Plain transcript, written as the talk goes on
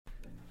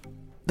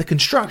The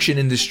construction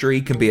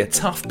industry can be a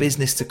tough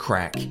business to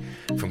crack.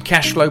 From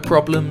cash flow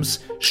problems,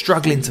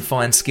 struggling to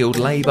find skilled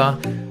labour,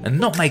 and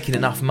not making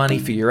enough money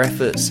for your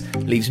efforts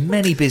leaves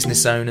many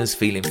business owners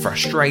feeling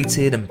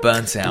frustrated and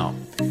burnt out.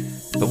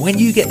 But when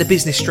you get the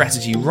business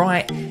strategy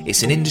right,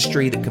 it's an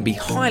industry that can be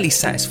highly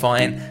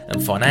satisfying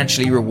and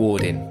financially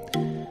rewarding.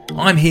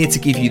 I'm here to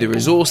give you the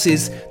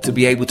resources to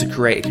be able to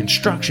create a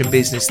construction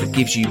business that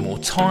gives you more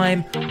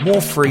time, more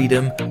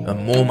freedom,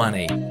 and more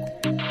money.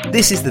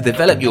 This is the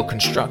Develop Your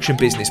Construction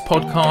Business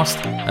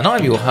podcast, and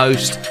I'm your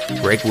host,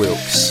 Greg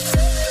Wilkes.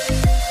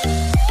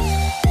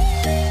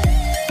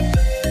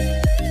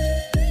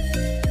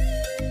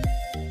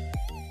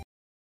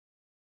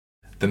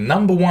 The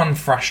number one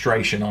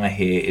frustration I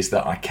hear is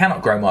that I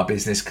cannot grow my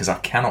business because I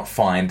cannot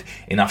find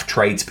enough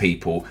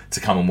tradespeople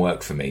to come and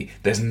work for me.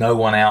 There's no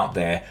one out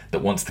there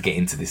that wants to get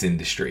into this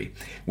industry.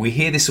 We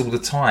hear this all the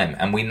time,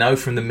 and we know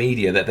from the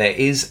media that there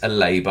is a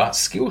labour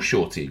skill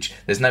shortage.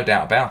 There's no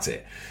doubt about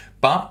it.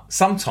 But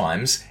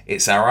sometimes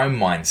it's our own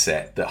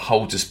mindset that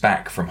holds us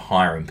back from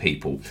hiring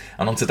people.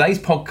 And on today's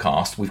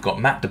podcast, we've got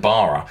Matt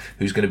DeBara,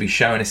 who's going to be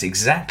showing us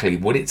exactly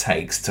what it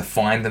takes to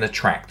find and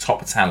attract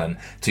top talent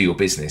to your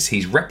business.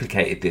 He's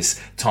replicated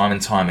this time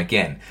and time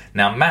again.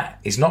 Now,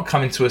 Matt is not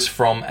coming to us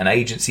from an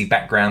agency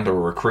background or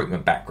a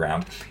recruitment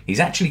background.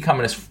 He's actually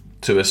coming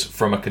to us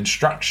from a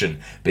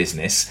construction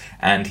business,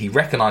 and he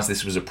recognized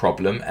this was a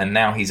problem, and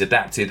now he's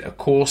adapted a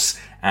course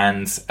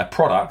and a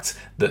product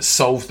that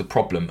solves the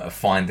problem of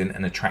finding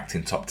and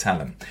attracting top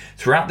talent.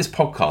 Throughout this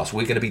podcast,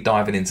 we're going to be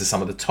diving into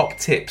some of the top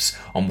tips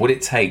on what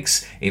it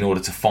takes in order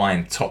to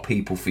find top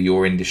people for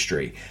your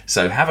industry.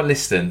 So have a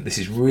listen. This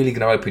is really going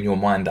to open your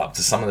mind up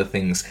to some of the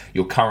things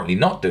you're currently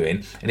not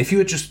doing. And if you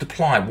would just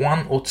apply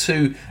one or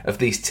two of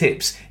these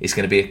tips, it's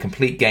going to be a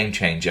complete game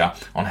changer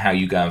on how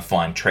you go and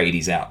find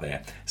tradies out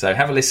there. So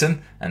have a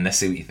listen and let's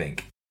see what you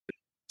think.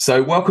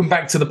 So welcome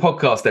back to the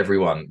podcast,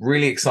 everyone.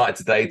 Really excited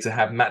today to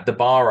have Matt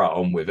DeBara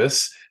on with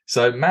us.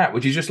 So Matt,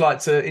 would you just like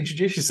to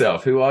introduce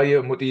yourself? Who are you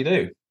and what do you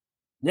do?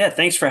 Yeah,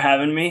 thanks for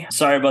having me.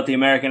 Sorry about the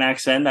American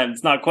accent.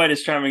 It's not quite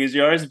as charming as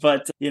yours,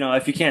 but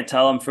if you can't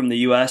tell, I'm from the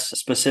US,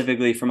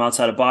 specifically from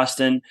outside of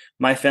Boston.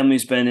 My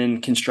family's been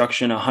in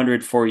construction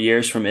 104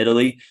 years from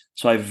Italy.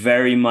 So I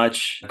very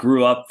much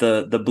grew up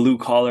the blue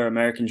collar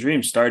American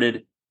dream.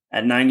 Started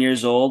at 9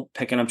 years old,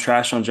 picking up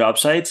trash on job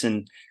sites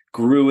and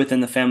grew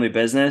within the family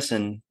business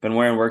and been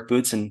wearing work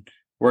boots and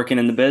working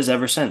in the biz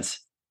ever since.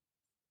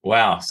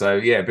 Wow. So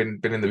yeah, been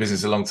in the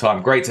business a long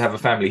time. Great to have a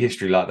family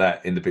history like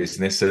that in the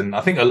business. And I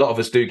think a lot of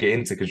us do get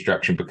into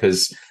construction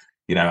because,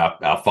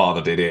 our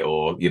father did it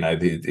or,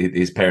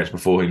 his parents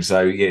before him.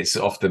 So yeah, it's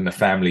often a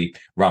family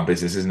run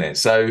business, isn't it?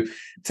 So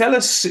tell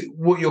us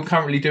what you're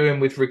currently doing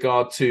with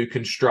regard to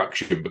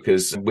construction,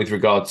 because with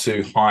regard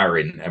to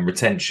hiring and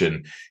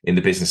retention in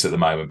the business at the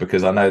moment,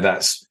 because I know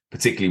that's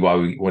particularly why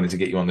we wanted to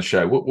get you on the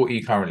show. What are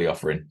you currently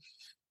offering?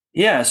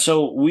 Yeah,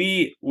 so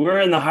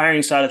we're in the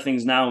hiring side of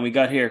things now, and we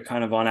got here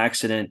kind of on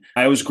accident.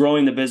 I was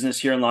growing the business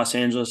here in Los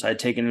Angeles. I'd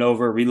taken it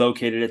over,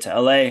 relocated it to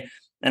LA,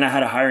 and I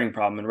had a hiring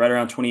problem. And right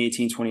around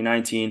 2018,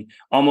 2019,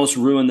 almost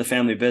ruined the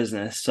family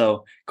business.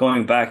 So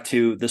going back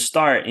to the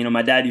start,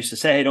 my dad used to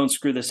say, hey, don't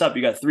screw this up.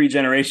 You got 3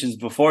 generations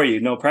before you,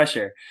 no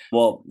pressure.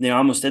 Well, I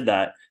almost did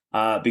that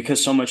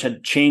because so much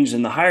had changed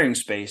in the hiring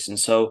space. And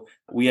so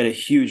we had a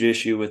huge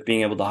issue with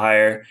being able to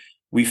hire.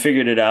 We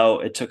figured it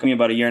out. It took me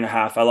about a year and a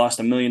half. I lost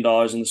 $1 million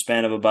in the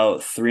span of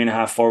about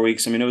 3.5, 4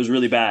 weeks. I mean, it was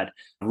really bad,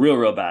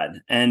 real bad.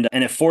 And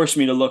it forced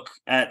me to look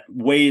at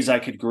ways I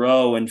could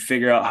grow and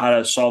figure out how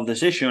to solve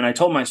this issue. And I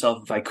told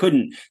myself if I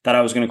couldn't, that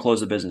I was going to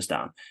close the business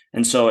down.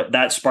 And so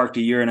that sparked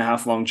a 1.5 year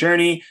long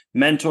journey,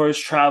 mentors,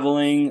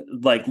 traveling,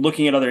 like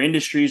looking at other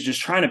industries,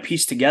 just trying to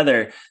piece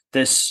together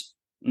this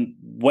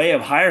way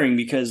of hiring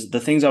because the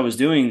things I was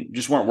doing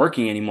just weren't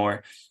working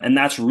anymore. And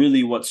that's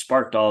really what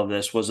sparked all of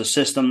this was a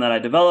system that I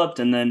developed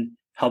and then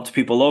helped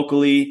people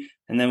locally.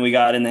 And then we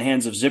got in the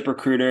hands of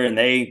ZipRecruiter and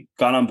they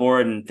got on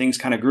board and things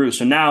kind of grew.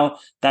 So now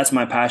that's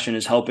my passion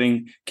is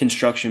helping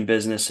construction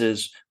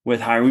businesses with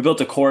hiring. We built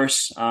a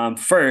course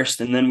first,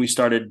 and then we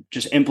started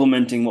just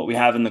implementing what we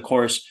have in the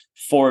course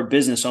for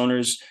business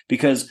owners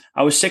because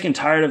I was sick and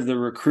tired of the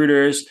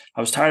recruiters.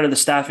 I was tired of the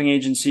staffing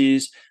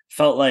agencies,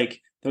 felt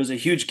like there was a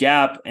huge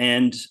gap,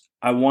 and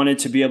I wanted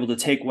to be able to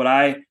take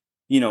what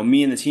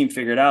me and the team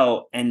figured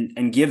out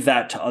and give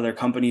that to other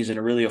companies in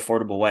a really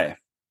affordable way.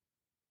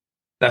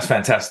 That's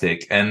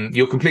fantastic. And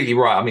you're completely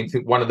right. I mean, I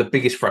think one of the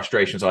biggest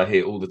frustrations I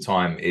hear all the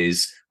time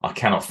is I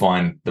cannot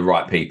find the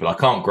right people. I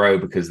can't grow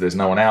because there's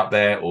no one out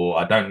there, or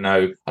I don't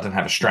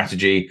have a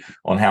strategy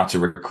on how to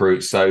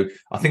recruit. So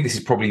I think this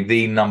is probably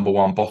the number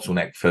one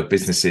bottleneck for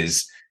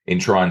businesses in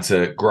trying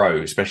to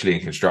grow, especially in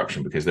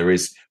construction, because there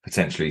is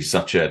potentially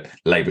such a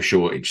labor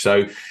shortage.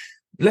 So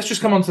let's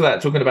just come on to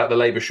that, talking about the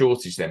labor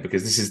shortage then,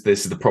 because this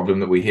is the problem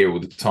that we hear all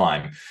the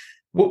time.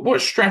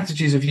 What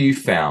strategies have you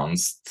found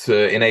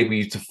to enable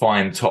you to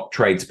find top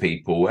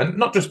tradespeople, and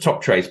not just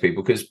top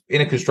tradespeople? Because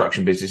in a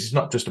construction business, it's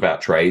not just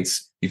about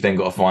trades. You've then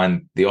got to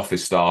find the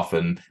office staff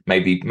and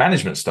maybe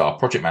management staff,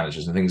 project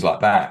managers, and things like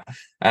that.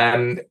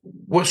 And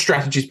what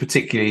strategies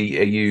particularly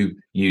are you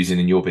using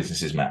in your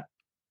businesses, Matt?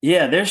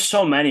 Yeah, there's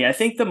so many. I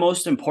think the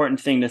most important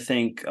thing to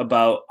think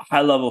about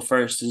high level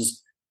first is,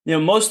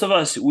 most of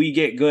us, we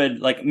get good,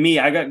 like me,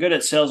 I got good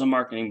at sales and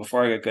marketing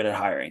before I got good at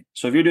hiring.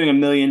 So if you're doing 1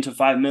 million to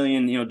 5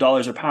 million,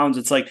 dollars or pounds,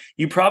 it's like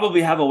you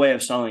probably have a way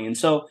of selling. And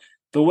so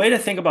the way to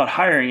think about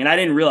hiring, and I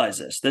didn't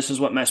realize this is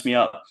what messed me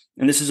up.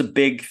 And this is a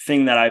big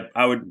thing that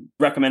I would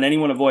recommend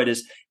anyone avoid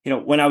is,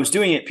 when I was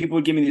doing it, people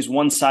would give me these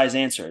one size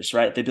answers,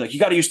 right? They'd be like, you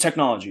got to use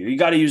technology, or you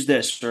got to use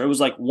this, or it was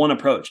like one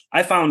approach.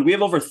 I found we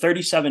have over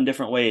 37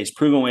 different ways,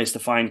 proven ways to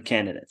find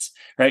candidates,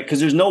 right?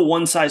 Because there's no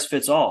one size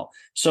fits all.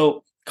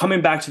 So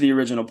coming back to the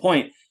original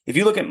point, if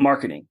you look at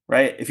marketing,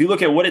 right? If you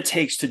look at what it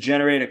takes to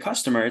generate a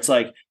customer, it's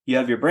like you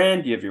have your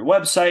brand, you have your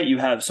website, you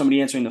have somebody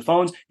answering the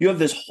phones, you have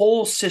this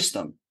whole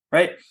system,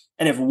 right?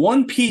 And if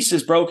one piece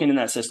is broken in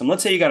that system,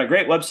 let's say you got a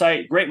great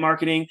website, great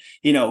marketing,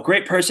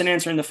 great person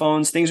answering the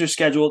phones, things are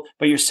scheduled,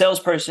 but your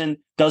salesperson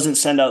doesn't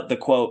send out the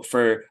quote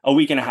for a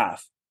week and a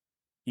half,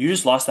 you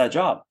just lost that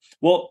job.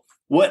 Well,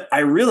 what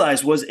I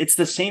realized was it's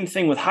the same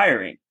thing with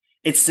hiring.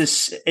 It's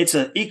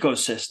an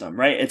ecosystem,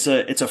 right? It's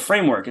a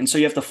framework. And so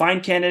you have to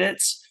find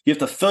candidates, you have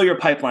to fill your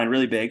pipeline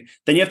really big.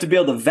 Then you have to be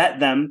able to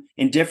vet them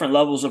in different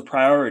levels of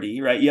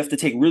priority, right? You have to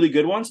take really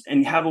good ones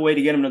and have a way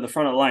to get them to the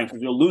front of the line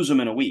because you'll lose them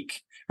in a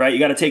week, right? You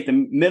got to take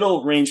the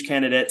middle range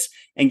candidates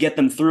and get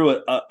them through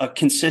a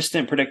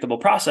consistent, predictable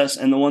process.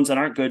 And the ones that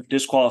aren't good,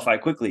 disqualify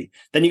quickly.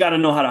 Then you got to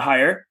know how to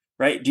hire,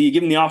 right? Do you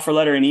give them the offer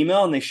letter and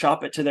email and they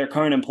shop it to their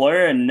current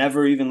employer and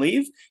never even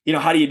leave?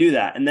 How do you do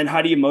that? And then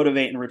how do you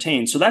motivate and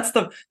retain? So that's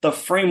the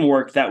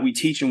framework that we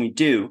teach and we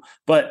do.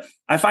 But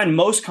I find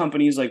most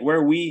companies, like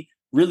where we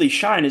really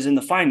shine is in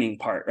the finding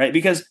part, right?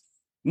 Because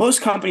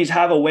most companies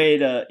have a way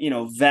to,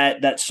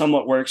 vet that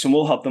somewhat works, and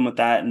we'll help them with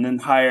that, and then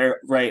hire,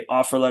 right,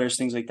 offer letters,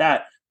 things like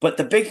that. But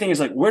the big thing is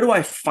like, where do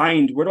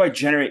I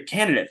generate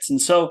candidates?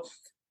 And so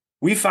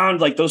we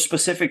found like those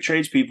specific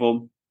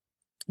tradespeople,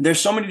 there's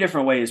so many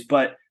different ways,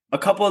 but a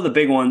couple of the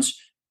big ones,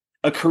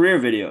 a career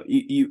video.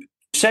 You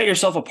set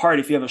yourself apart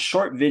if you have a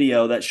short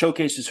video that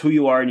showcases who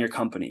you are in your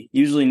company,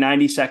 usually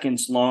 90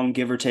 seconds long,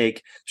 give or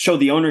take. Show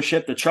the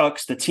ownership, the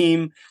trucks, the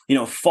team,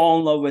 fall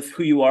in love with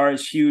who you are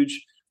is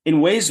huge. In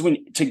ways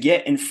to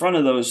get in front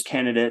of those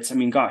candidates, I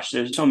mean, gosh,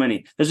 there's so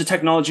many. There's a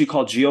technology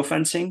called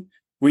geofencing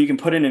where you can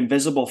put an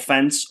invisible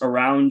fence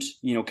around,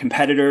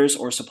 competitors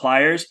or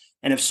suppliers.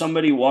 And if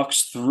somebody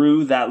walks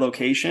through that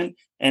location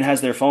and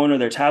has their phone or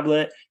their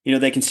tablet,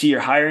 they can see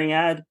your hiring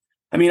ad.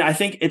 I mean, I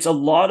think it's a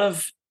lot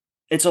of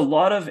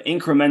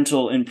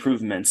incremental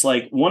improvements.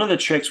 Like one of the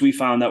tricks we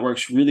found that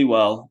works really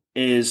well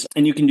is,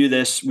 and you can do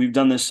this, we've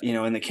done this,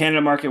 in the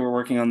Canada market, we're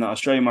working on the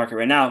Australian market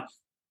right now,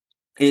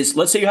 is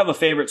let's say you have a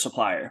favorite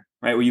supplier,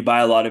 right? Where you buy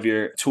a lot of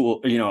your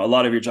a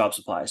lot of your job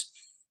supplies.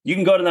 You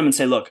can go to them and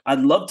say, look, I'd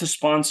love to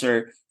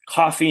sponsor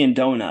coffee and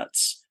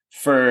donuts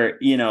for,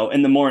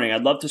 in the morning.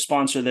 I'd love to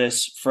sponsor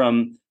this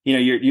from,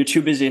 your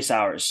two busiest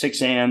hours,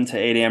 6 a.m. to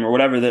 8 a.m. or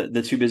whatever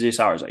the two busiest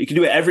hours are. You can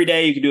do it every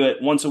day. You can do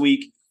it once a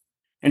week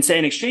and say,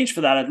 in exchange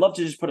for that, I'd love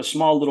to just put a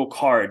small little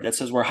card that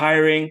says we're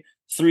hiring,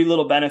 3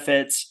 little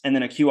benefits, and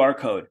then a QR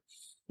code.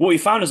 What we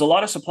found is a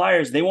lot of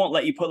suppliers, they won't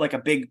let you put like a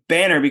big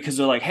banner because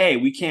they're like, hey,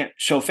 we can't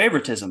show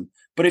favoritism.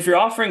 But if you're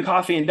offering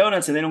coffee and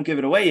donuts and they don't give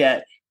it away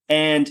yet,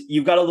 and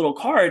you've got a little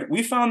card,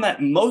 we found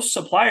that most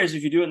suppliers,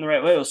 if you do it in the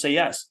right way, will say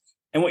yes.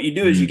 And what you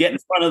do is you get in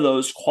front of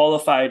those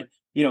qualified,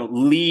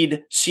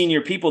 lead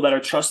senior people that are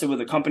trusted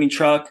with a company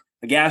truck,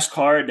 a gas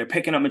card, they're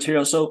picking up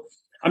material. So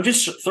I'm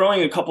just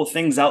throwing a couple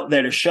things out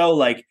there to show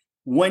like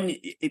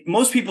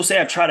most people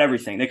say, I've tried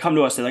everything. They come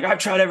to us, they're like, I've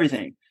tried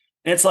everything.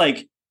 And it's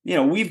like,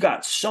 we've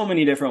got so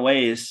many different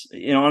ways,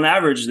 on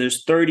average,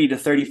 there's 30 to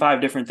 35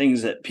 different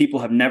things that people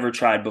have never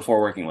tried before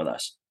working with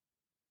us.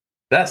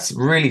 That's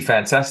really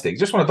fantastic.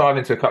 Just want to dive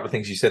into a couple of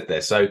things you said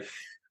there. So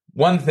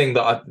one thing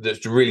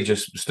that's really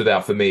just stood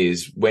out for me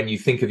is when you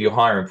think of your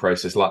hiring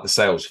process, like the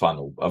sales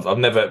funnel. I've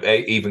never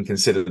even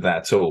considered that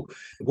at all.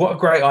 What a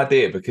great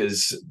idea,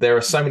 because there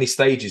are so many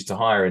stages to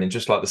hiring, and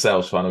just like the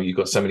sales funnel, you've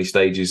got so many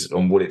stages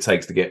on what it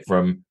takes to get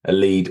from a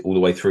lead all the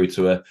way through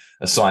to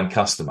a signed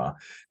customer.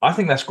 I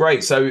think that's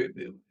great. So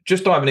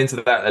just diving into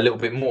that a little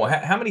bit more,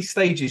 how many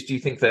stages do you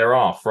think there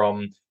are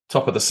from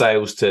top of the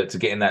sales to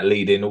getting that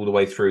lead in all the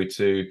way through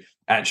to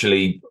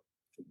actually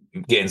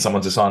getting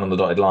someone to sign on the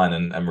dotted line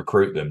and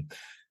recruit them?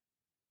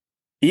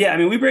 Yeah, I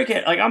mean, we break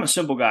it, like I'm a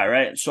simple guy,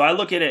 right? So I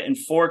look at it in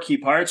 4 key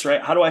parts,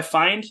 right? How do I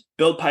find,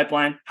 build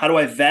pipeline? How do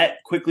I vet,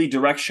 quickly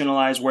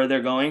directionalize where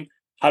they're going?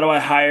 How do I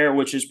hire,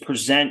 which is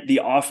present the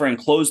offer and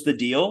close the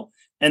deal?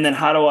 And then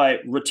how do I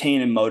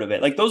retain and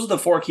motivate? Like those are the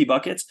 4 key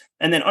buckets.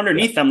 And then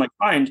underneath them, like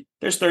find,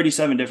 there's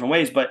 37 different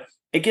ways, but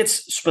it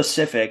gets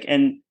specific.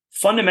 And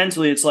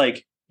fundamentally, it's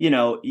like,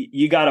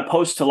 you got to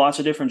post to lots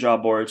of different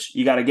job boards.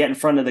 You got to get in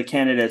front of the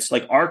candidates.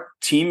 Like our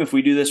team, if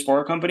we do this for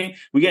our company,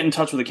 we get in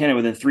touch with a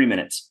candidate within 3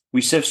 minutes.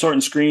 We sift, sort,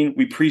 and screen.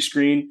 We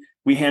pre-screen.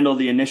 We handle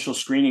the initial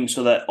screening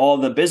so that all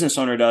the business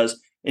owner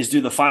does is do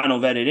the final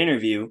vetted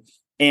interview.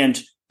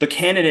 And the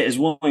candidate is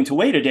willing to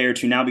wait a day or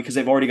two now because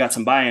they've already got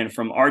some buy-in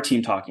from our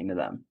team talking to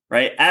them,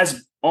 right?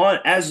 As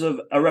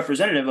of a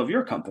representative of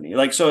your company.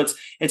 Like, so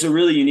it's a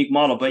really unique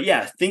model. But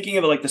yeah, thinking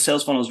of it like the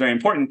sales funnel is very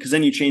important, because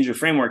then you change your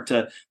framework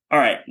to, all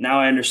right, now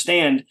I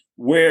understand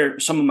where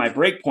some of my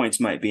break points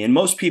might be. And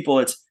most people,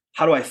 it's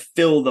how do I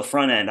fill the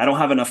front end? I don't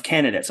have enough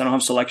candidates. I don't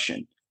have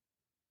selection.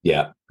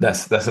 Yeah,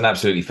 that's an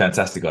absolutely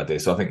fantastic idea.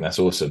 So I think that's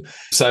awesome.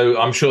 So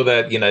I'm sure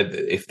that,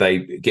 if they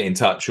get in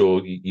touch,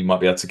 or you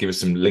might be able to give us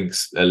some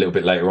links a little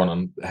bit later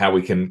on how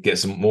we can get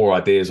some more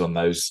ideas on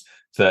those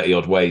 30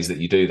 odd ways that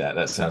you do that.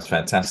 That sounds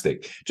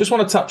fantastic. Just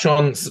want to touch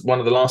on one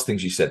of the last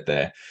things you said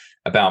there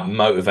about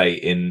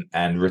motivating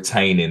and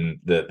retaining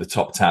the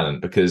top talent,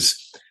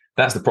 because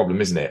that's the problem,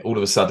 isn't it? All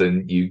of a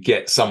sudden you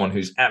get someone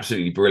who's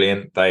absolutely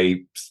brilliant.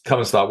 They come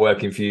and start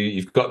working for you.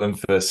 You've got them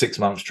for 6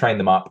 months, train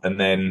them up, and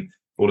then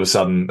all of a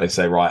sudden they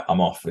say, right, I'm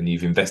off, and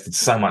you've invested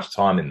so much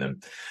time in them.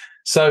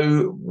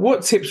 So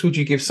what tips would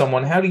you give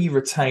someone? How do you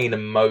retain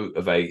and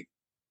motivate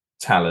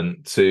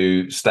talent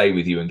to stay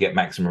with you and get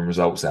maximum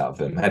results out of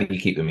them? How do you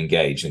keep them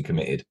engaged and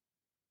committed?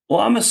 Well,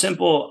 I'm a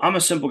simple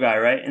guy,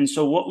 right? And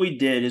so what we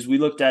did is we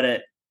looked at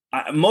it.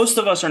 Most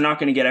of us are not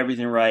going to get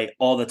everything right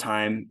all the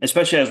time,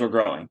 especially as we're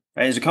growing,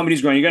 right? As a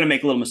company's growing, you're going to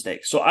make little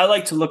mistakes. So I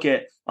like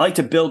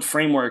to build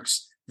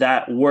frameworks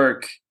that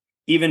work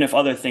even if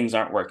other things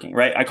aren't working,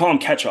 right? I call them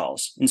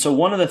catch-alls. And so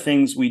one of the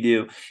things we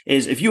do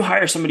is, if you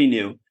hire somebody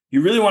new,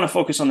 you really want to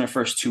focus on their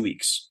first 2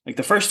 weeks. Like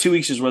the first 2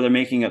 weeks is where they're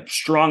making a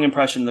strong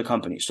impression of the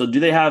company. So do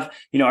they have,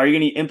 are you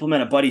going to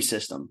implement a buddy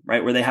system,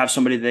 right? Where they have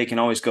somebody that they can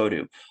always go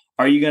to?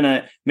 Are you going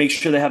to make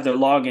sure they have their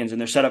logins and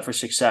they're set up for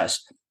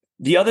success?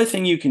 The other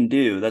thing you can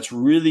do that's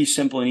really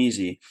simple and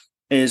easy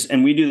is,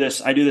 and I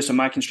do this in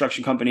my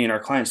construction company and our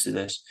clients do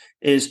this,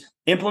 is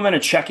implement a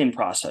check-in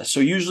process. So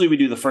usually we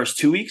do the first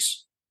 2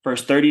 weeks,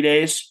 first 30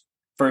 days,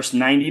 first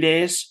 90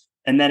 days,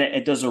 and then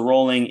it does a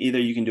rolling. Either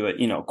you can do it,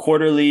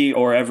 quarterly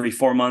or every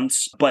 4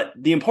 months. But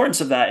the importance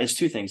of that is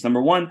two things.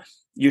 Number one,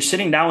 you're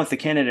sitting down with the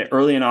candidate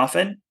early and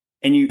often,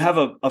 and you have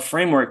a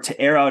framework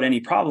to air out any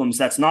problems.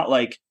 That's not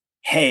like,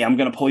 hey, I'm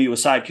going to pull you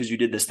aside because you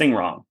did this thing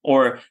wrong.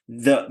 Or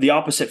the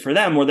opposite for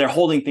them, where they're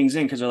holding things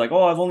in because they're like,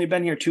 oh, I've only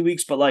been here 2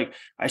 weeks, but like,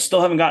 I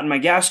still haven't gotten my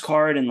gas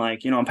card, and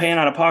like, I'm paying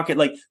out of pocket.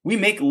 Like, we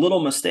make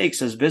little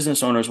mistakes as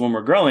business owners when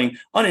we're growing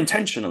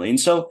unintentionally. And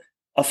so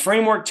a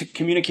framework to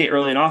communicate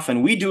early and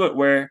often, we do it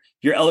where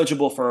you're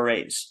eligible for a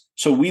raise.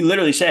 So we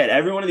literally say at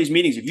every one of these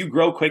meetings, if you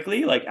grow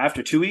quickly, like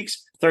after 2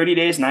 weeks, 30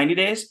 days, 90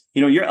 days,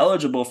 you're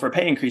eligible for a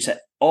pay increase at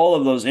all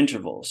of those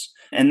intervals.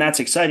 And that's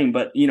exciting.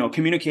 But,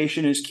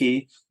 communication is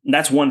key. And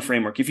that's one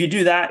framework. If you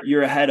do that,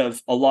 you're ahead of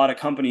a lot of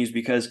companies,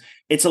 because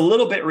it's a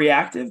little bit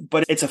reactive,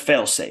 but it's a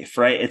fail safe,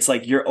 right? It's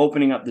like you're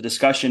opening up the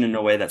discussion in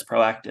a way that's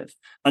proactive.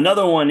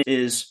 Another one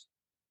is,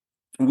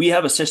 we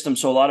have a system.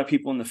 So a lot of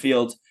people in the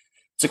field,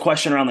 it's a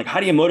question around like, how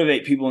do you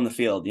motivate people in the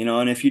field?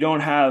 And if you don't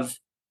have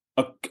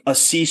a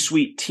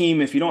C-suite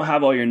team, if you don't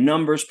have all your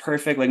numbers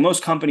perfect, like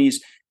most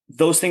companies,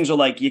 those things are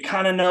like, you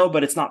kind of know,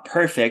 but it's not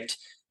perfect.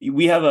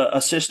 We have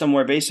a system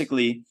where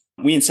basically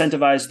we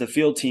incentivize the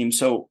field team.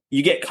 So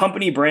you get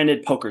company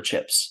branded poker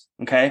chips.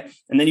 Okay.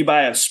 And then you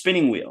buy a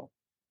spinning wheel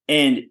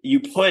and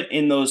you put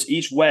in those,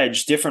 each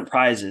wedge, different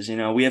prizes.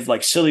 We have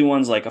like silly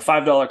ones, like a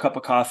 $5 cup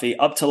of coffee,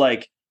 up to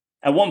like,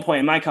 at one point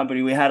in my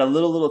company, we had a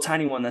little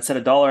tiny one that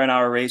said $1 an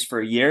hour raise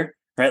for a year,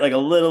 right? Like a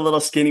little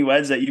skinny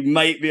wedge that you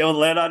might be able to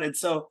land on. And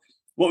so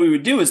what we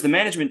would do is the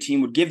management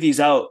team would give these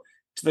out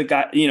to the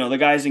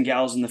guys and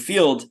gals in the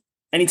field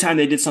anytime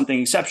they did something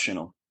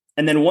exceptional.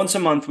 And then once a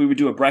month, we would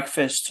do a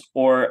breakfast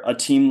or a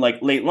team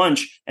like late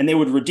lunch, and they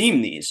would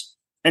redeem these.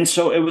 And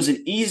so it was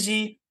an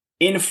easy,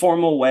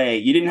 informal way.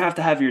 You didn't have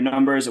to have your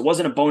numbers. It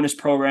wasn't a bonus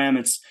program.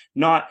 It's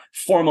not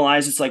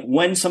formalized. It's like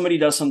when somebody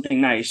does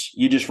something nice,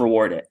 you just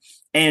reward it.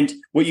 And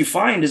what you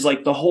find is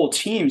like the whole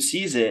team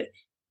sees it,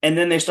 and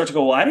then they start to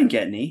go, well, I didn't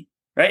get any,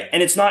 right?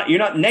 And you're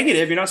not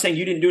negative. You're not saying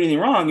you didn't do anything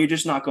wrong. You're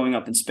just not going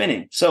up and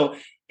spinning. So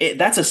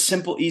that's a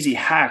simple, easy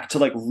hack to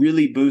like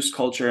really boost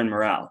culture and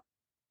morale.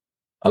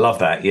 I love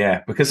that.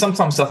 Yeah. Because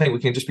sometimes I think we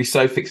can just be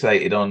so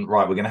fixated on,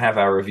 right, we're going to have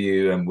our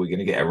review and we're going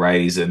to get a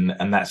raise, and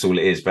that's all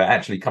it is. But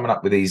actually coming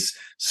up with these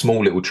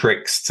small little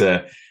tricks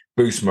to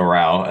boost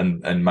morale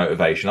and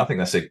motivation, I think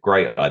that's a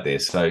great idea.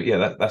 So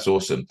yeah, that's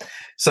awesome.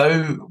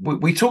 So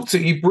we talked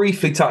you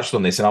briefly touched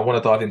on this, and I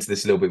want to dive into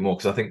this a little bit more,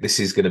 because I think this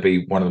is going to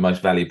be one of the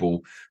most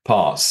valuable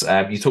parts.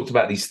 You talked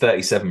about these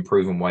 37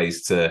 proven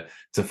ways to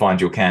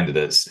find your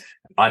candidates.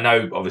 I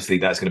know obviously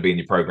that's going to be in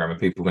your program and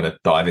people are going to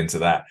dive into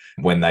that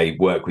when they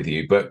work with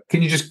you, but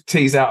can you just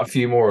tease out a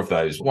few more of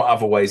those? What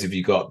other ways have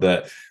you got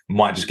that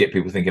might just get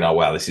people thinking, oh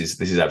wow, this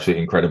is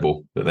absolutely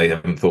incredible, that they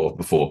haven't thought of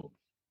before?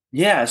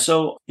 Yeah.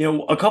 So,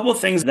 a couple of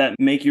things that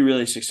make you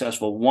really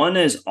successful. One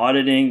is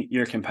auditing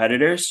your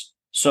competitors.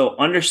 So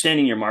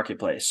understanding your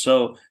marketplace.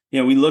 So,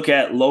 we look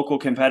at local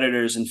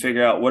competitors and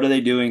figure out what are they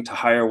doing to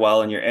hire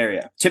well in your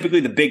area. Typically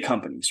the big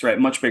companies, right?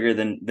 Much bigger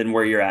than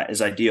where you're at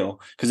is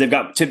ideal because they've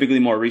got typically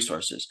more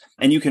resources.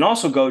 And you can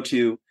also go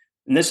to,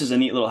 and this is a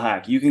neat little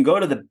hack, you can go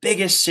to the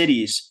biggest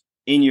cities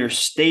in your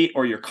state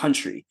or your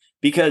country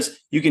because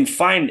you can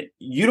find,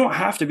 you don't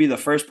have to be the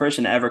first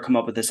person to ever come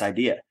up with this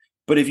idea.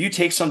 But if you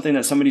take something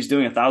that somebody's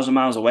doing 1,000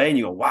 miles away and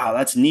you go, wow,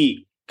 that's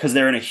neat, because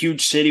they're in a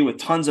huge city with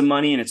tons of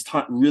money and it's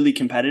really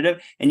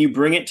competitive, and you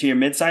bring it to your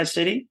mid-sized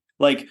city.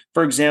 Like,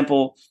 for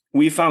example,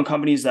 we found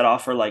companies that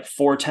offer like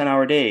 4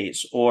 10-hour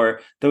days, or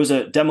there was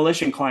a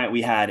demolition client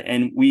we had,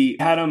 and we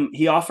had him,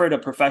 he offered a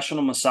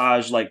professional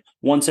massage like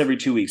once every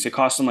 2 weeks. It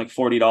cost him like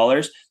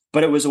 $40,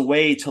 but it was a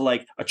way to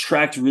like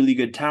attract really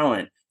good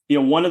talent.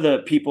 One of the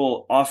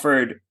people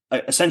offered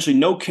essentially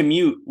no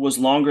commute was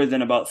longer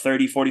than about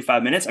 30,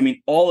 45 minutes. I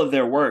mean, all of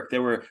their work, they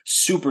were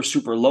super,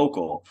 super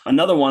local.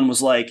 Another one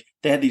was like,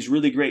 they had these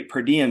really great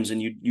per diems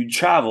and you'd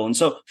travel. And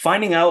so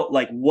finding out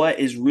like what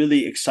is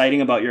really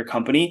exciting about your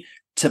company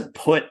to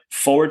put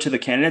forward to the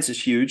candidates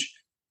is huge.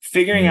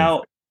 Figuring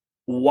out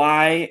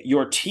why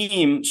your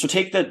team, so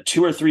take the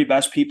 2 or 3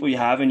 best people you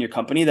have in your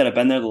company that have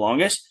been there the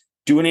longest,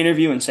 do an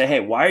interview and say, hey,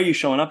 why are you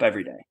showing up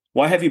every day?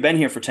 Why have you been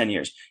here for 10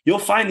 years? You'll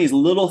find these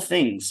little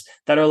things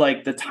that are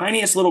like the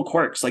tiniest little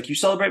quirks. Like, you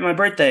celebrate my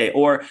birthday,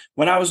 or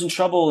when I was in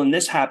trouble and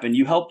this happened,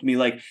 you helped me.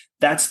 Like,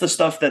 that's the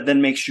stuff that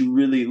then makes you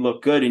really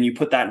look good. And you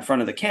put that in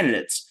front of the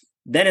candidates.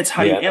 Then it's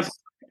how you amplify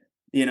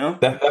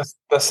it,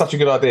 That's such a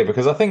good idea,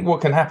 because I think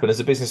what can happen as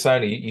a business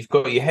owner, you've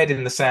got your head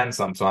in the sand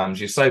sometimes.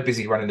 You're so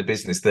busy running the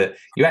business that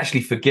you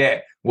actually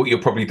forget what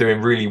you're probably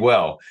doing really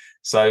well.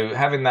 So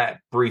having that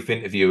brief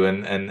interview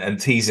and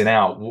teasing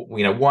out,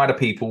 why do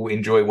people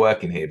enjoy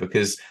working here?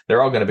 Because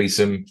there are going to be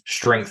some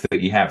strength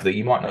that you have that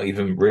you might not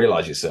even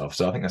realize yourself.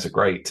 So I think that's a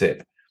great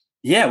tip.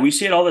 Yeah, we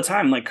see it all the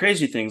time, like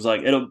crazy things.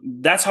 Like,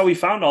 that's how we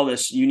found all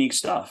this unique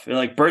stuff,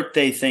 like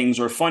birthday things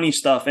or funny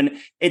stuff. And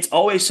it's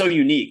always so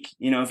unique.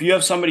 If you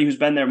have somebody who's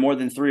been there more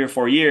than 3 or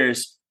 4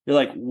 years, you're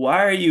like,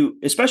 why are you,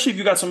 especially if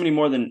you got somebody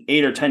more than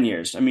 8 or 10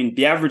 years. I mean,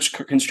 the average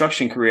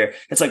construction career,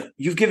 it's like,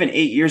 you've given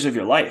 8 years of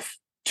your life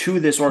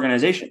to this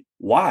organization.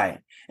 Why?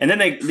 And then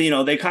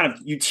they kind of,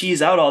 you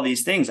tease out all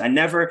these things.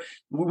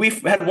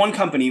 We've had one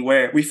company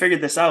where we figured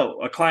this out,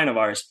 a client of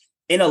ours.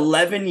 In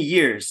 11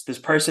 years, this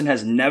person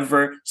has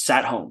never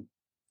sat home.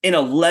 In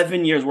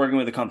 11 years working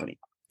with a company,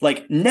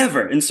 like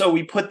never. And so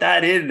we put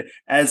that in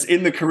as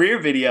in the career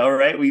video,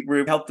 right? We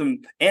helped them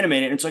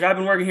animate it. And it's like, I've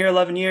been working here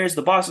 11 years.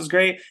 The boss is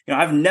great.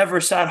 I've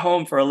never sat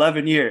home for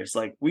 11 years.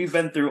 Like, we've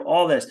been through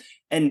all this.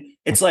 And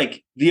it's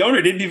like, the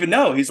owner didn't even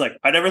know. He's like,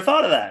 I never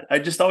thought of that. I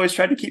just always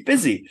tried to keep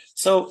busy.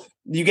 So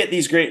you get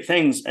these great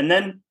things. And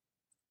then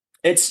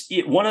it's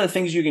one of the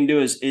things you can do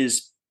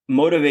is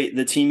motivate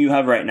the team you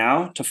have right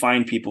now to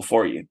find people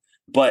for you.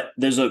 But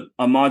there's a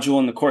module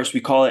in the course,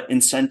 we call it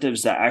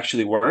incentives that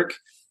actually work.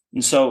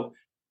 And so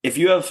if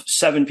you have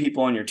 7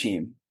 people on your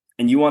team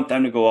and you want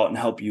them to go out and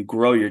help you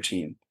grow your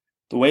team,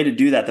 the way to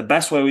do that, the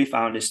best way we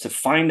found, is to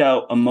find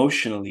out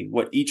emotionally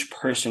what each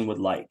person would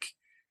like.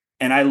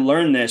 And I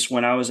learned this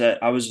when I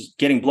was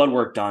getting blood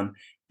work done,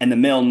 and the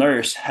male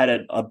nurse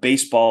had a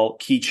baseball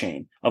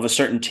keychain of a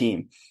certain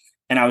team.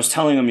 And I was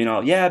telling him,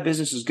 yeah,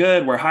 business is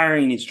good. We're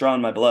hiring. He needs to draw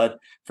in my blood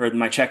for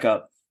my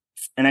checkup.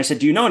 And I said,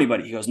 do you know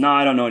anybody? He goes, no,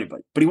 I don't know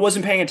anybody. But he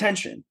wasn't paying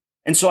attention.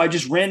 And so I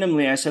just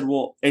randomly, I said,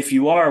 well, if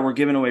you are, we're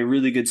giving away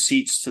really good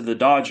seats to the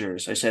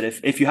Dodgers. I said,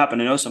 if you happen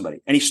to know somebody.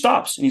 And he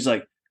stops and he's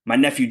like, my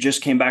nephew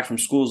just came back from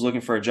school, is looking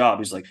for a job.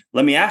 He's like,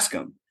 let me ask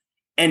him.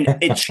 And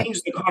it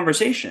changed the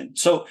conversation.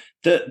 So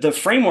the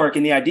framework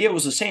and the idea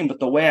was the same,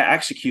 but the way I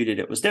executed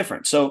it was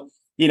different. So,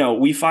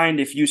 we find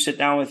if you sit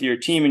down with your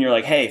team and you're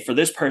like, hey, for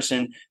this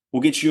person,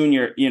 we'll get you and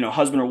your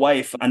husband or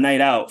wife a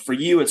night out. For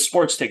you, it's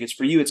sports tickets.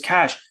 For you, it's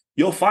cash.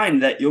 You'll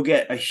find that you'll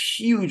get a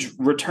huge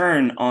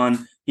return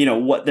on,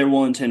 what they're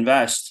willing to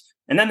invest.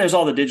 And then there's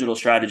all the digital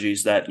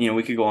strategies that,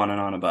 we could go on and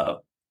on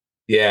about.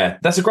 Yeah,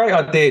 that's a great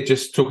idea.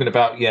 Just talking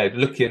about,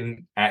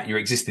 looking at your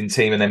existing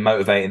team and then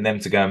motivating them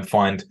to go and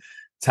find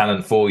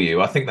talent for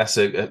you. I think that's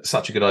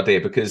such a good idea,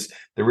 because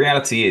the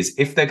reality is,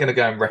 if they're going to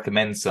go and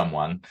recommend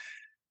someone,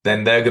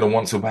 then they're going to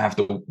want to have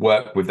to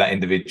work with that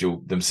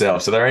individual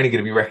themselves. So they're only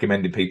going to be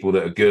recommending people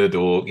that are good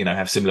or,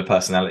 have similar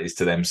personalities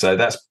to them. So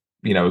that's,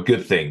 a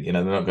good thing.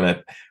 They're not going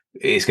to,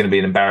 it's going to be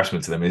an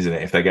embarrassment to them, isn't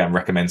it, if they go and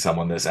recommend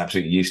someone that's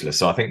absolutely useless.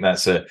 So I think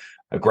that's a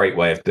great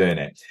way of doing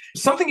it.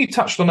 Something you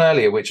touched on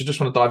earlier, which I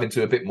just want to dive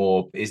into a bit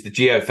more, is the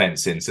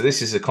geofencing. So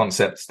this is a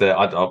concept that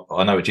I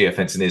know what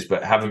geofencing is,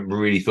 but haven't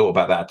really thought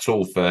about that at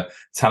all for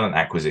talent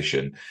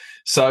acquisition.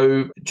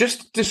 So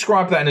just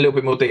describe that in a little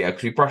bit more detail,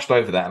 because we brushed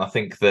over that, and I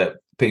think that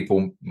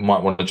people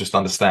might want to just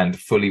understand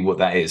fully what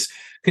that is.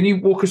 Can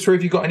you walk us through,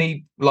 if you've got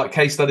any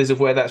case studies of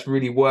where that's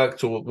really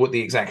worked, or what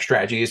the exact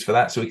strategy is for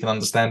that, so we can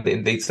understand it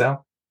in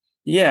detail?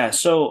 Yeah.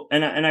 So,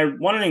 and I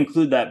wanted to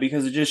include that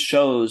because it just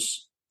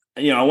shows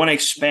I want to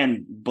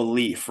expand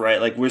belief, right?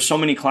 Like we're so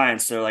many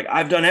clients, they're like,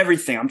 I've done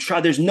everything. I'm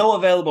trying, there's no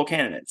available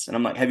candidates. And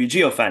I'm like, have you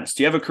geofenced?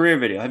 Do you have a career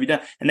video? Have you done?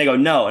 And they go,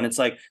 no. And it's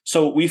like,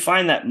 so we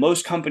find that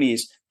most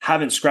companies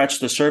haven't scratched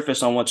the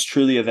surface on what's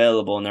truly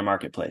available in their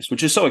marketplace,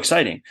 which is so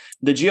exciting.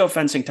 The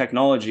geofencing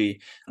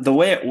technology, the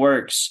way it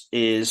works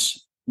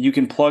is you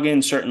can plug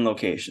in certain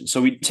locations.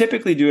 So we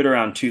typically do it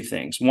around two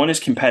things. One is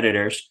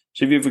competitors.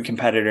 So if you have a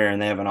competitor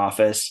and they have an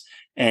office,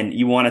 and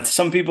you want it to,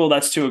 some people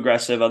that's too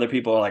aggressive. Other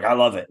people are like, I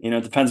love it.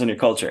 It depends on your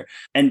culture.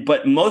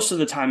 But most of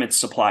the time it's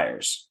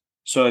suppliers.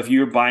 So if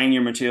you're buying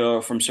your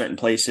material from certain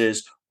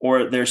places,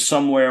 or there's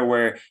somewhere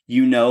where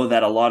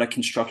that a lot of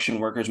construction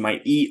workers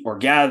might eat or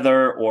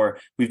gather, or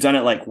we've done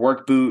it like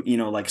work boot,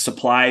 like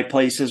supply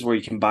places where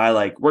you can buy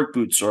like work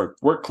boots or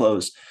work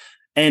clothes.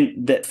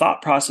 And the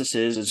thought process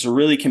is it's a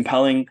really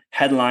compelling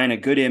headline, a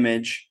good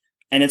image.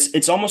 And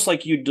it's almost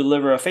like you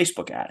deliver a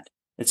Facebook ad.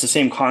 It's the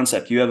same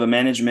concept. You have a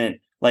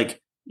management,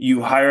 like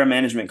you hire a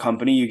management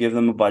company, you give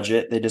them a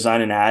budget, they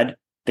design an ad,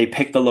 they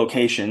pick the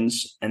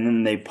locations, and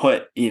then they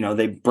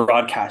they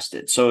broadcast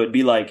it. So it'd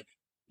be like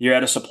you're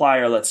at a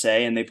supplier, let's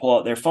say, and they pull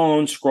out their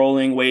phone,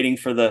 scrolling, waiting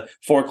for the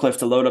forklift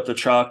to load up the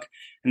truck,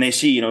 and they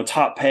see,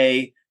 top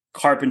pay,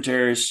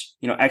 carpenters,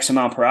 X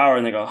amount per hour,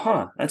 and they go,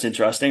 huh, that's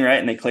interesting, right?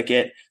 And they click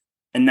it.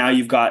 And now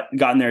you've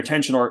gotten their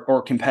attention,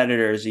 or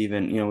competitors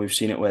even, we've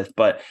seen it with,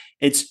 but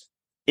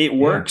it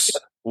works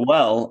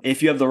well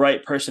if you have the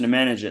right person to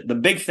manage it. The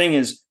big thing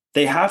is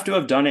they have to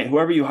have done it,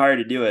 whoever you hire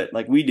to do it,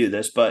 like we do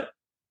this, but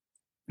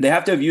they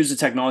have to have used the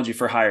technology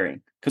for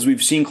hiring, because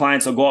we've seen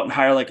clients will go out and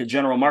hire like a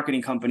general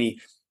marketing company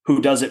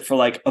who does it for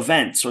like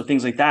events or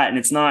things like that. And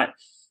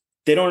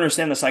they don't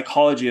understand the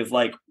psychology of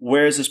like,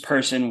 where is this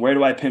person? Where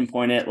do I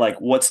pinpoint it? Like,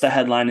 what's the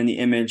headline in the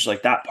image?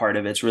 Like that part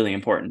of it's really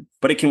important,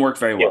 but it can work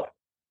very well.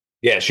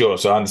 Yeah, sure.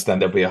 So I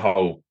understand there'll be a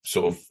whole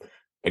sort of,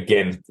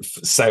 again,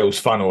 sales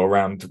funnel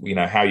around,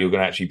 how you're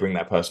going to actually bring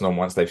that person on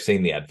once they've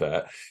seen the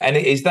advert. And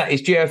is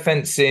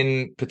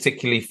geofencing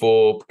particularly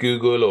for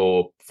Google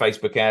or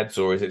Facebook ads,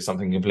 or is it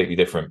something completely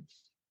different?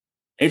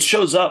 It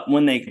shows up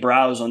when they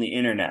browse on the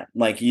internet.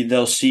 Like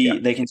they'll see,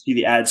 they can see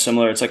the ad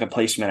similar. It's like a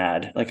placement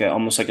ad, like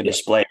almost like a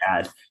display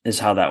ad is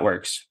how that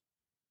works.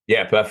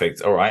 Yeah,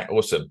 perfect. All right,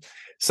 awesome.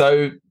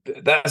 So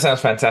that sounds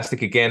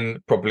fantastic. Again,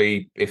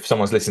 probably if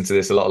someone's listening to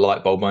this, a lot of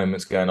light bulb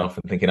moments going off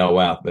and thinking, oh,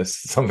 wow, there's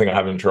something I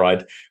haven't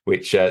tried,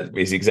 which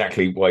is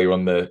exactly why you're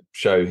on the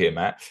show here,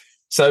 Matt.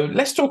 So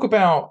let's talk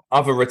about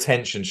other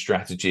retention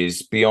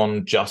strategies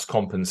beyond just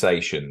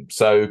compensation.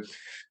 So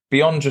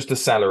beyond just a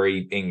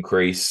salary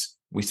increase,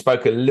 we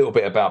spoke a little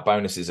bit about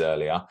bonuses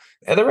earlier.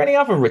 Are there any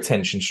other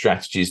retention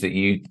strategies that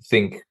you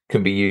think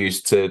can be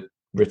used to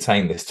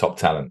retain this top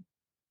talent?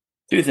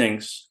 Two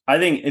things. I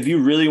think if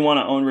you really want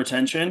to own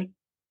retention,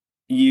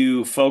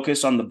 you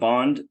focus on the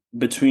bond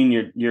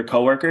between your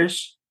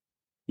coworkers.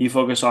 You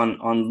focus on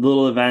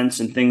little events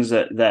and things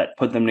that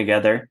put them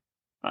together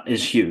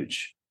is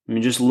huge. I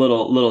mean, just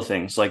little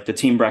things like the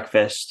team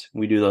breakfast.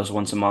 We do those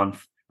once a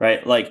month,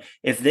 right? Like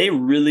if they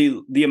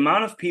really, the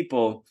amount of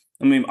people,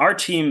 I mean, our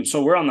team,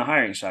 so we're on the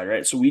hiring side,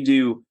 right? So we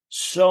do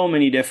so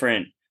many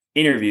different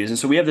interviews. And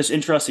so we have this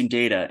interesting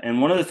data.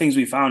 And one of the things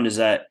we found is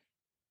that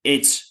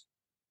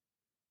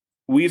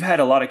we've had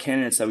a lot of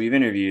candidates that we've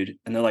interviewed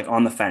and they're like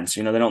on the fence,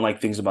 they don't like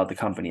things about the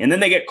company. And then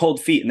they get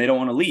cold feet and they don't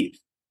want to leave.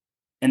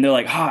 And they're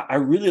like, I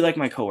really like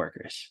my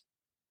coworkers.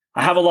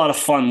 I have a lot of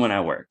fun when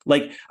I work.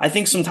 Like, I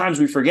think sometimes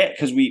we forget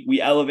because we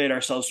elevate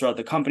ourselves throughout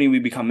the company. We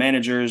become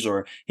managers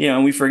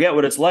and we forget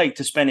what it's like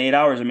to spend 8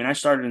 hours. I mean, I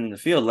started in the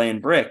field laying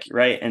brick,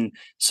 right? And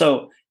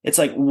so it's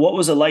like, what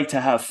was it like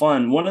to have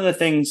fun? One of the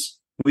things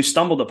we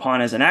stumbled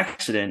upon as an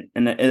accident,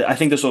 and I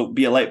think this will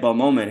be a light bulb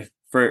moment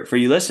for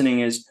you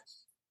listening is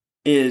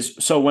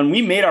so when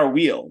we made our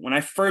wheel, when I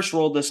first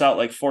rolled this out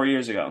like 4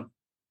 years ago,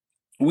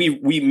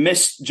 we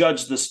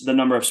misjudged the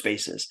number of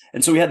spaces.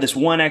 And so we had this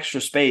one extra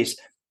space,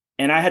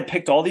 and I had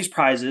picked all these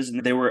prizes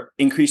and they were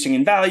increasing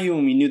in value,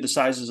 and we knew the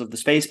sizes of the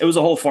space. It was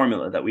a whole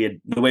formula that we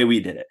had, the way we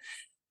did it.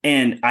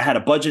 And I had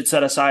a budget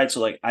set aside. So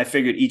like I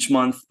figured each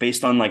month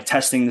based on like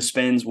testing the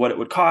spins, what it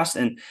would cost.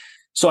 And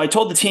so I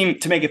told the team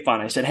to make it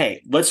fun. I said,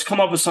 hey, let's come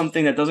up with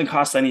something that doesn't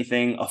cost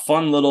anything, a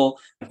fun little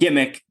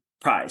gimmick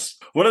prize.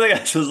 One of the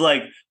guys was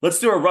like, let's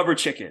do a rubber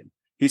chicken.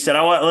 He said,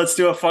 let's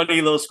do a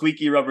funny little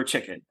squeaky rubber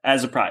chicken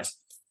as a prize.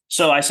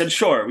 So I said,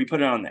 sure, we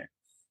put it on there.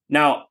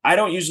 Now, I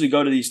don't usually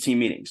go to these team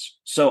meetings.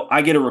 So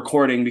I get a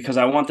recording because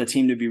I want the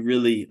team to be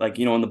really like,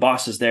 when the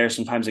boss is there,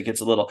 sometimes it gets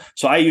a little.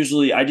 So I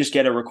just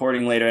get a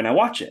recording later and I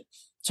watch it.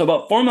 So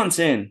about 4 months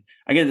in,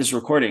 I get this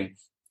recording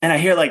and I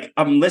hear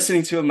I'm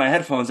listening to it in my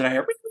headphones and I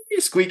hear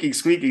squeaking.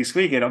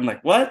 I'm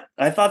like, what?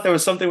 I thought there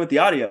was something with the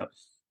audio.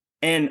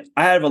 And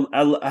I had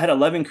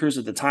 11 crews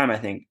at the time, I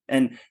think.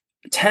 And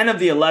 10 of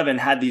the 11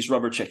 had these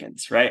rubber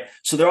chickens, right?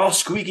 So they're all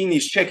squeaking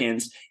these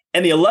chickens.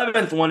 And the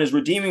 11th one is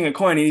redeeming a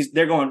coin. And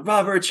they're going,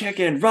 rubber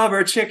chicken,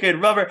 rubber chicken,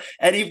 rubber.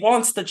 And he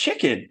wants the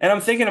chicken. And I'm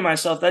thinking to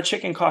myself, that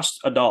chicken costs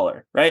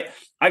 $1, right?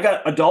 I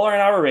got $1 an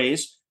hour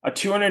raise. a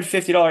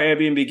 $250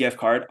 Airbnb gift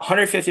card,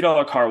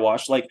 $150 car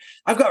wash. Like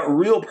I've got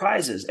real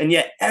prizes, and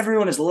yet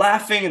everyone is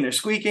laughing and they're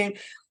squeaking.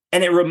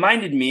 And it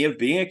reminded me of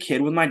being a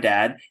kid with my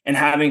dad and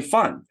having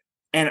fun.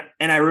 And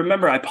I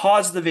remember I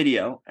paused the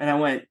video and I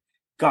went,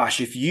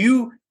 gosh, if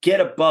you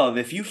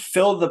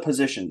fill the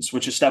positions,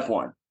 which is step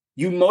one,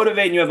 you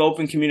motivate and you have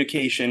open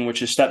communication,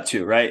 which is step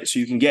two, right? So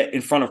you can get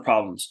in front of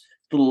problems.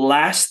 The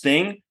last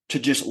thing to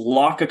just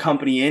lock a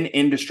company in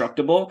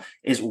indestructible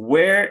is,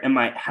 where am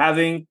I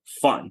having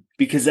fun?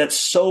 Because that's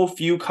so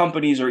few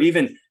companies are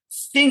even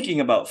thinking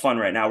about fun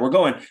right now. We're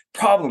going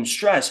problem,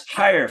 stress,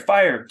 hire,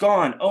 fire,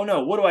 gone. Oh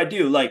no, what do I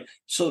do? Like,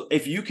 so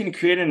if you can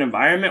create an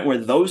environment where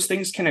those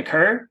things can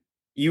occur,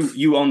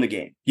 you own the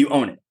game. You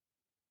own it.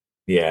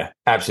 Yeah,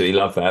 absolutely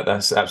love that.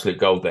 That's absolute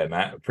gold there,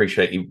 Matt.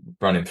 Appreciate you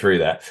running through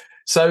that.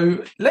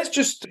 So let's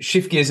just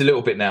shift gears a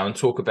little bit now and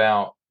talk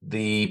about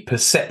the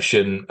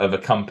perception of a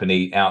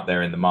company out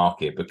there in the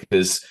market,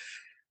 because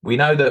we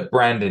know that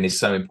branding is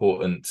so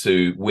important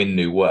to win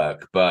new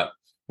work, but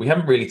we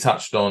haven't really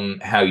touched on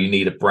how you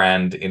need a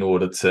brand in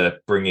order to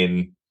bring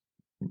in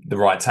the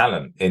right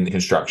talent in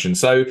construction.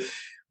 So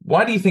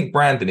why do you think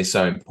branding is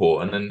so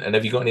important? And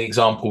have you got any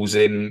examples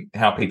in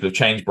how people have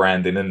changed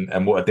branding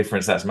and what a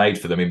difference that's made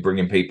for them in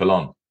bringing people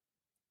on?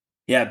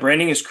 Yeah,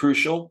 branding is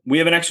crucial. We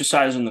have an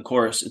exercise in the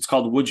course. It's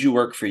called Would You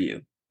Work For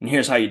You? And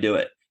here's how you do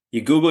it.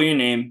 You Google your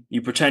name,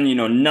 you pretend you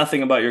know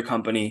nothing about your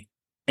company,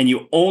 and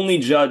you only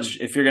judge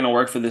if you're going to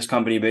work for this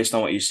company based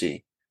on what you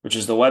see, which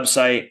is the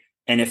website,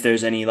 and if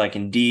there's any like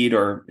Indeed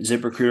or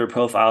ZipRecruiter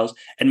profiles.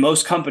 And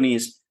most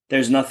companies,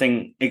 there's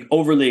nothing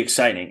overly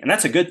exciting. And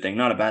that's a good thing,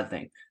 not a bad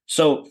thing.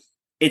 So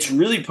it's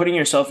really putting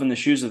yourself in the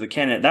shoes of the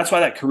candidate. That's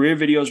why that career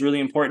video is really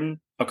important.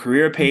 A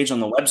career page on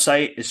the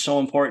website is so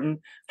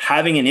important.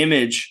 Having an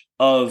image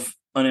of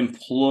an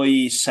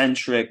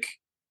employee-centric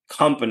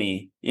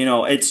company,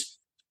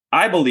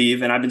 I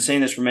believe, and I've been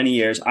saying this for many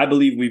years, I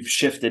believe we've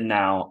shifted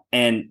now,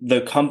 and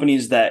the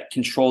companies that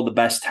control the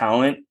best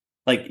talent,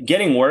 like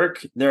getting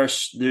work,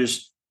 there's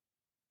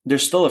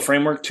still a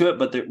framework to it,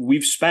 but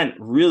we've spent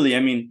really,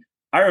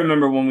 I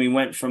remember when we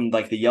went from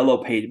like the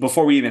yellow page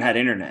before we even had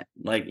internet,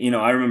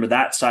 I remember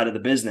that side of the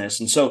business.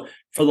 And so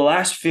for the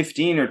last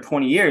 15 or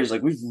 20 years,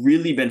 like we've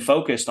really been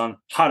focused on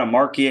how to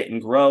market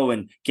and grow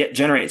and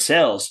generate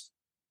sales.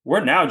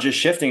 We're now just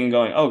shifting and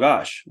going, oh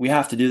gosh, we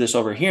have to do this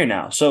over here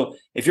now. So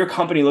if your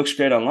company looks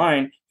great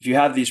online, if you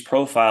have these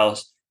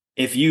profiles,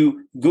 if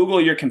you Google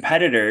your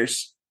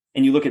competitors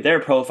and you look at their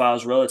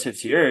profiles relative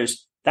to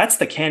yours, that's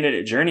the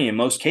candidate journey in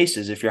most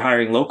cases if you're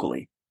hiring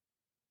locally.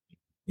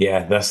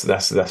 Yeah, that's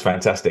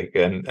fantastic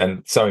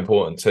and so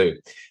important too.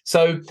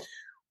 So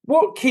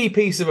what key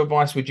piece of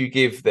advice would you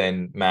give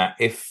then, Matt,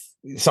 if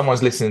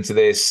someone's listening to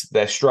this,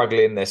 they're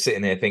struggling, they're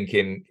sitting here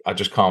thinking, I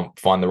just can't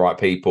find the right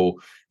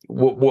people.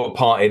 What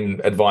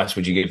parting advice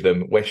would you give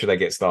them? Where should they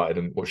get started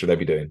and what should they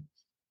be doing?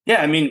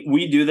 Yeah,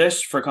 we do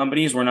this for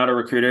companies. We're not a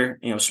recruiter,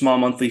 small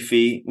monthly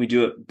fee. We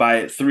do it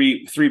by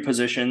three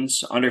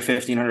positions under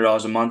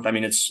 $1,500 a month.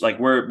 It's like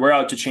we're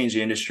out to change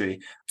the industry.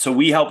 So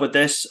we help with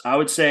this. I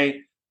would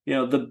say,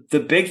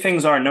 the big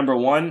things are, number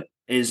one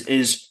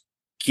is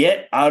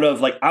get out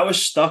of, like, I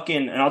was stuck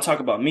in, and I'll talk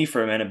about me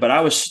for a minute, but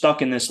I was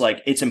stuck in this,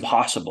 like, it's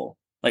impossible.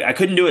 Like I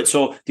couldn't do it.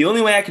 So the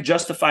only way I could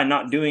justify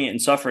not doing it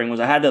and suffering was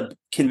I had to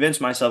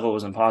convince myself it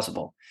was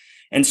impossible.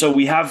 And so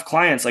we have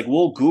clients, like,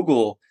 we'll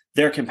Google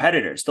their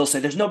competitors. They'll say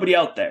there's nobody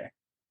out there,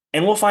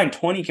 and we'll find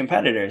 20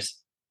 competitors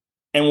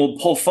and we'll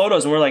pull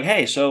photos and we're like,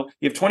 hey, so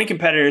you have 20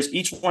 competitors.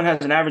 Each one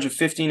has an average of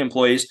 15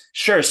 employees.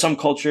 Sure, some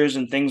cultures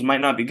and things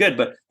might not be good,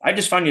 but I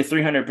just found you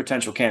 300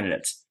 potential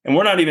candidates. And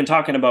we're not even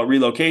talking about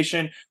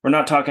relocation. We're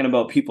not talking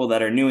about people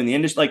that are new in the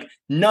industry, like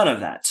none of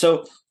that.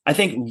 So I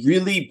think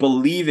really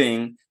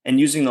believing and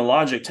using the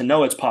logic to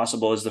know it's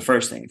possible is the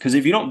first thing. Because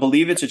if you don't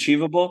believe it's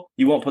achievable,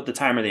 you won't put the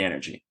time or the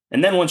energy.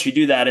 And then once you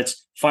do that,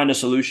 it's find a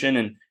solution.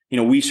 And,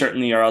 we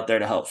certainly are out there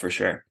to help for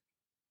sure.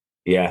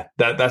 Yeah,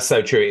 that's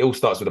so true. It all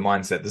starts with a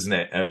mindset, doesn't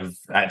it? Of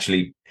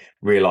actually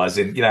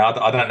realizing,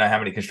 I don't know how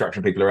many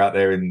construction people are out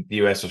there in the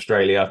US,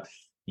 Australia,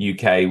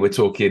 UK. We're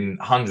talking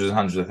hundreds and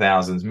hundreds of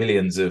thousands,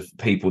 millions of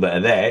people that are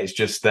there. It's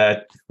just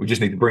that we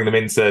just need to bring them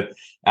into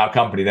our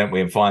company, don't we,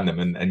 and find them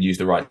and use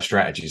the right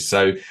strategies.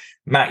 So,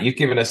 Matt, you've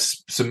given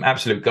us some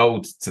absolute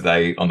gold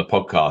today on the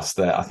podcast.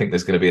 I think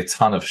there's going to be a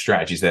ton of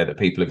strategies there that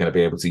people are going to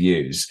be able to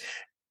use.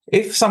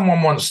 If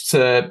someone wants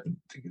to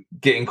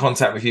get in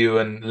contact with you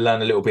and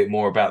learn a little bit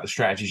more about the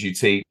strategies you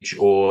teach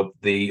or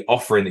the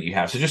offering that you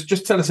have, so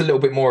just tell us a little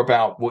bit more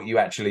about what you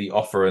actually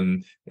offer.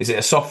 And is it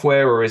a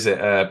software or is it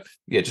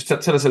just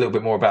tell us a little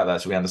bit more about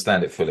that so we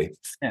understand it fully.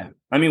 Yeah,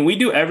 we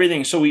do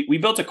everything. So we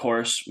built a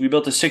course. We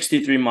built a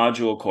 63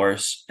 module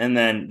course, and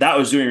then that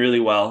was doing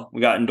really well.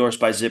 We got endorsed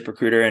by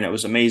ZipRecruiter, and it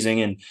was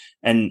amazing,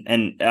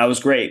 and that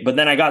was great. But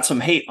then I got some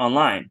hate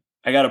online.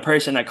 I got a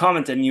person that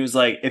commented, and he was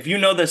like, if you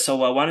know this so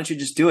well, why don't you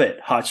just do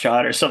it,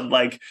 hotshot, or some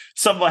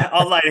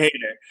online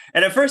hater.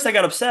 And at first I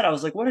got upset. I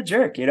was like, what a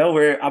jerk,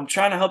 I'm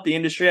trying to help the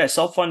industry. I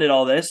self-funded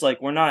all this. Like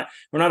we're not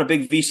a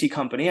big VC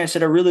company. I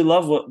said, I really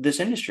love this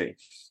industry.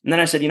 And then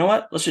I said, you know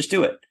what, let's just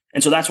do it.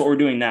 And so that's what we're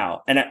doing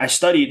now. And I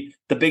studied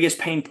the biggest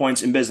pain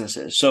points in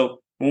businesses.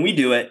 So when we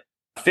do it,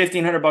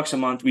 $1,500 a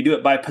month, we do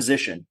it by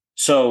position.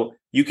 So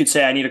you could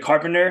say, I need a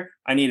carpenter,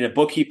 I need a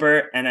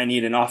bookkeeper, and I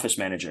need an office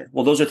manager.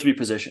 Well, those are 3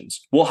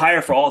 positions. We'll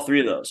hire for all 3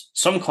 of those.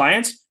 Some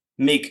clients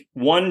make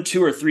 1,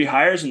 2, or 3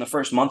 hires in the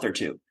first month or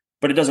 2,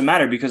 but it doesn't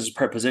matter because it's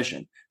per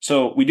position.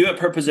 So we do it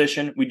per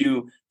position. We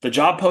do the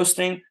job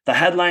posting, the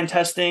headline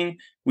testing,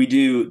 we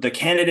do the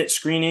candidate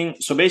screening.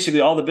 So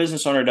basically all the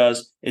business owner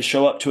does is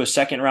show up to a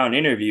second round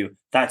interview.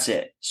 That's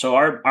it. So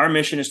our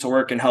mission is to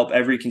work and help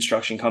every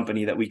construction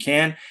company that we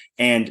can.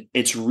 And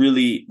it's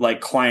really like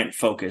client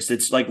focused.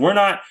 It's like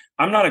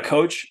I'm not a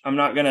coach. I'm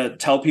not going to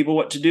tell people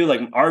what to do.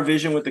 Like our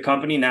vision with the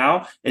company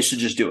now is to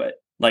just do it.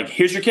 Like,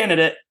 here's your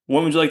candidate.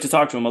 When would you like to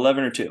talk to him?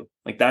 11 or 2.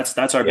 Like that's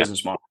our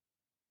business model.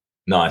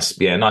 Nice.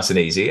 Yeah, nice and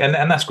easy. And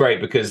that's great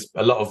because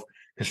a lot of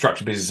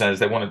construction business owners,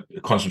 they want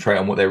to concentrate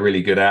on what they're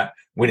really good at,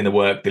 winning the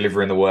work,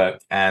 delivering the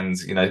work, and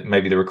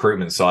maybe the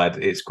recruitment side.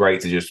 It's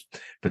great to just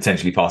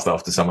potentially pass that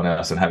off to someone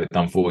else and have it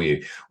done for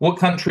you. What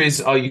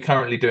countries are you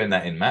currently doing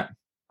that in, Matt?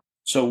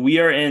 So we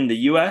are in the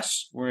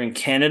US, we're in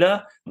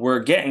Canada,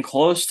 we're getting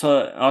close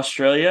to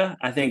Australia.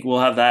 I think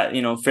we'll have that,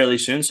 fairly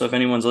soon. So if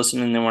anyone's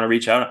listening and they want to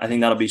reach out, I think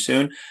that'll be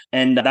soon.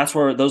 And those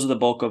are the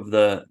bulk of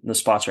the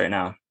spots right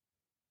now.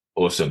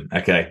 Awesome.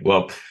 Okay.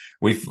 Well,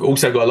 we've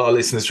also got a lot of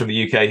listeners from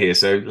the UK here,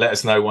 so let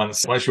us know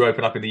once you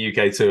open up in the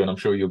UK too, and I'm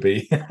sure you'll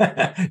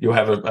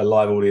have a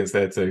live audience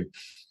there too.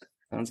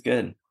 Sounds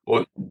good.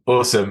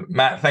 Awesome.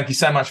 Matt, thank you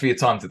so much for your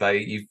time today.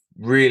 You've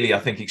really, I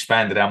think,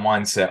 expanded our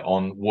mindset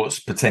on what's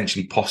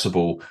potentially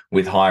possible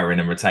with hiring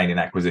and retaining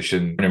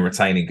acquisition and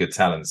retaining good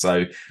talent.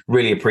 So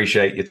really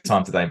appreciate your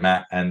time today,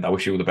 Matt, and I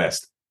wish you all the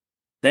best.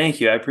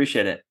 Thank you. I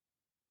appreciate it.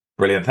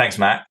 Brilliant. Thanks,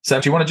 Matt.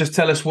 So do you want to just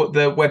tell us what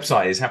the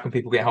website is? How can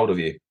people get hold of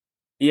you?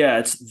 Yeah,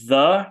 it's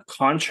The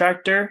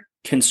Contractor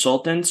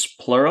Consultants,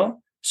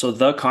 plural. So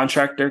The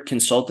Contractor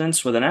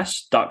Consultants with an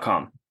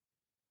S.com.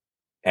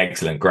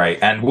 Excellent. Great.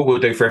 And what we'll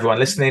do for everyone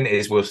listening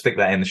is we'll stick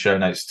that in the show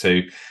notes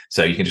too.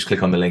 So you can just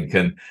click on the link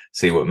and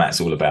see what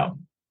Matt's all about.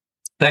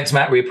 Thanks,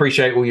 Matt. We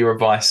appreciate all your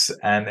advice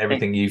and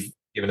everything you've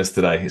given us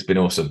today. It's been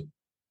awesome.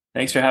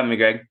 Thanks for having me,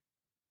 Greg.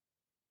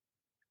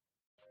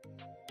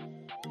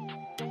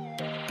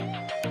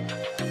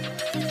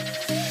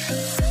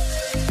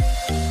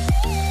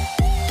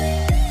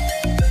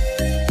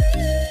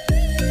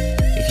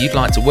 If you'd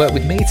like to work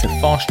with me to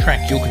fast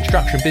track your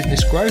construction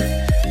business growth,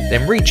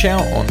 then reach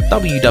out on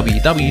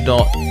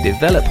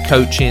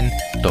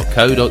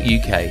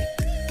www.developcoaching.co.uk.